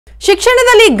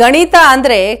ಶಿಕ್ಷಣದಲ್ಲಿ ಗಣಿತ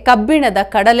ಅಂದ್ರೆ ಕಬ್ಬಿಣದ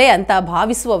ಕಡಲೆ ಅಂತ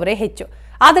ಭಾವಿಸುವವರೇ ಹೆಚ್ಚು.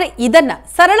 ಆದರೆ ಇದನ್ನ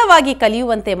ಸರಳವಾಗಿ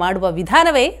ಕಲಿಯುವಂತೆ ಮಾಡುವ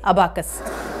ವಿಧಾನವೇ ಅಬಾಕಸ್.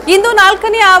 ಇಂದು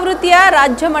 4ನೇ ಆವೃತ್ತಿಯ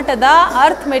ರಾಜ್ಯ ಮಟ್ಟದ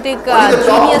ಅರ್ಥಮೆಟಿಕ್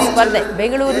ಜೀನಿಯಸ್ ಸ್ಪರ್ಧೆ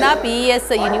ಬೆಂಗಳೂರಿನ PES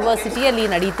ಯೂನಿವರ್ಸಿಟಿಯಲ್ಲಿ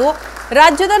ನಡೆಯಿತು.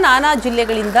 ರಾಜ್ಯದ ನಾನಾ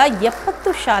ಜಿಲ್ಲೆಗಳಿಂದ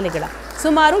 70 ಶಾಲೆಗಳ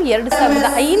ಸುಮಾರು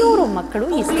 2500 ಮಕ್ಕಳು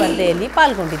ಈ ಸ್ಪರ್ಧೆಯಲ್ಲಿ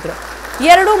ಪಾಲ್ಗೊಂಡಿದ್ದರು.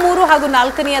 2, 3 ಹಾಗೂ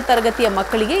 4ನೇ ತರಗತಿಯ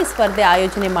ಮಕ್ಕಳಿಗೆ ಈ ಸ್ಪರ್ಧೆ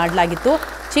ಆಯೋಜನೆ ಮಾಡಲಾಗಿತ್ತು.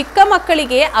 ಚಿಕ್ಕ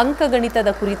ಮಕ್ಕಳಿಗೆ ಅಂಕಗಣಿತದ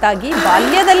ಕುರಿತಾಗಿ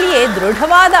ಬಾಲ್ಯದಲ್ಲಿಯೇ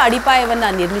ದೃಢವಾದ ಅಡಿಪಾಯವನ್ನು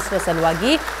ನಿರ್ಮಿಸುವ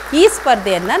ಸಲುವಾಗಿ ಈ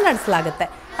ಸ್ಪರ್ಧೆಯನ್ನು ನಡೆಸಲಾಗುತ್ತೆ.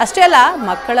 ಅಷ್ಟೇ ಅಲ್ಲ,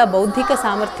 ಮಕ್ಕಳ ಬೌದ್ಧಿಕ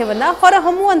ಸಾಮರ್ಥ್ಯವನ್ನು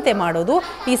ಹೊರಹೊಮ್ಮುವಂತೆ ಮಾಡೋದು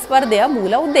ಈ ಸ್ಪರ್ಧೆಯ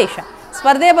ಮೂಲ ಉದ್ದೇಶ.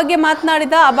 ಸ್ಪರ್ಧೆಯ ಬಗ್ಗೆ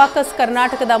ಮಾತನಾಡಿದ ಅಬಾಕಸ್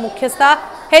ಕರ್ನಾಟಕದ ಮುಖ್ಯಸ್ಥ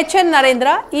HN ನರೇಂದ್ರ,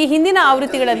 ಈ ಹಿಂದಿನ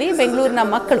ಆವೃತ್ತಿಗಳಲ್ಲಿ ಬೆಂಗಳೂರಿನ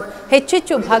ಮಕ್ಕಳು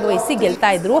ಹೆಚ್ಚೆಚ್ಚು ಭಾಗವಹಿಸಿ ಗೆಲ್ತಾ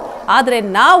ಇದ್ರು. ಆದರೆ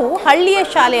ನಾವು ಹಳ್ಳಿಯ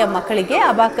ಶಾಲೆಯ ಮಕ್ಕಳಿಗೆ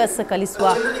ಅಬಾಕಸ್ ಕಲಿಸುವ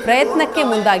ಪ್ರಯತ್ನಕ್ಕೆ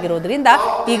ಮುಂದಾಗಿರೋದ್ರಿಂದ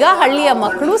ಈಗ ಹಳ್ಳಿಯ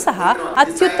ಮಕ್ಕಳು ಸಹ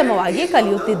ಅತ್ಯುತ್ತಮವಾಗಿ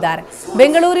ಕಲಿಯುತ್ತಿದ್ದಾರೆ.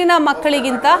 ಬೆಂಗಳೂರಿನ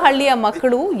ಮಕ್ಕಳಿಗಿಂತ ಹಳ್ಳಿಯ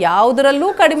ಮಕ್ಕಳು ಯಾವುದರಲ್ಲೂ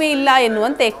ಕಡಿಮೆ ಇಲ್ಲ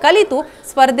ಎನ್ನುವಂತೆ ಕಲಿತು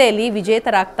ಸ್ಪರ್ಧೆಯಲ್ಲಿ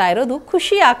ವಿಜೇತರಾಗ್ತಾ ಇರೋದು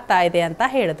ಖುಷಿ ಆಗ್ತಾ ಇದೆ ಅಂತ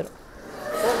ಹೇಳಿದ್ರು.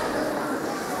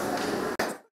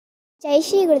 Jai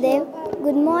Shri Gurudev.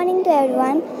 Good morning to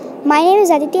everyone. My name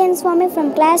is Aditya Swami from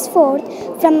class 4th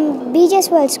from BJS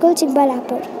World School,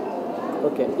 Chikbalapur.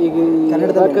 Okay. ಈಗ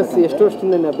ಅಬಾಕಸ್ ಎಷ್ಟು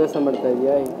ವರ್ಷದಿಂದ ಅಭ್ಯಾಸ ಮಾಡ್ತಾ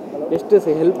ಇದೀಯಾ? ಎಷ್ಟು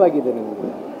ಹೆಲ್ಪ್ ಆಗಿದೆ ನಿಮಗೆ?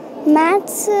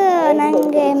 ಮ್ಯಾಥ್ಸ್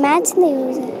ನನಗೆ ಮ್ಯಾಥ್ಸ್ನ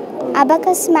ಯೂಸ್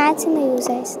ಅಬಾಕಸ್ ಮ್ಯಾಥ್ಸ್ನ ಯೂಸ್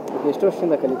ಆಯ್ತು. ಎಷ್ಟು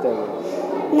ವರ್ಷದಿಂದ ಕಲಿತಾ ಇದ್ದೀರಾ?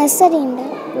 ನರ್ಸರಿಯಿಂದ.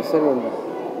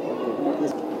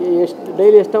 ಎಷ್ಟು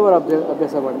ಡೈಲಿ ಎಷ್ಟು ಅವರ್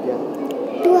ಅಭ್ಯಾಸ ಮಾಡ್ತೀಯಾ?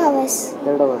 2 hours.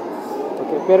 2 ಅವರ್.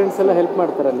 ಓಕೆ. ಪೇರೆಂಟ್ಸ್ ಎಲ್ಲ ಹೆಲ್ಪ್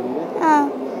ಮಾಡ್ತಾರಾ ನಿಮಗೆ? ಹಾಂ,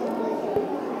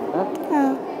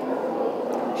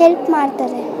 ಹೆಲ್ಪ್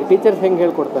ಮಾಡ್ತಾರೆ. ಟೀಚರ್ಸ್ ಹೆಂಗೆ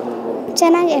ಹೇಳ್ಕೊಡ್ತಾರೆ ನಿಮಗೆ?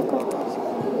 ಚೆನ್ನಾಗಿ ಹೇಳ್ಕೊಡ್ತಾರೆ.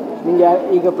 ನಿಮಗೆ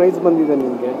ಈಗ ಪ್ರೈಸ್ ಬಂದಿದೆ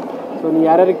ನಿಮಗೆ, ಸೊ ನೀವು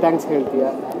ಯಾರ್ಯಾರಿಗೆ ಥ್ಯಾಂಕ್ಸ್ ಹೇಳ್ತೀಯಾ?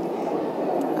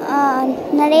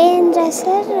 ನರೇಂದ್ರ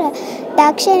ಸರ್,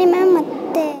 ದಾಕ್ಷಾಯಿಣಿ ಮ್ಯಾಮ್ ಮತ್ತು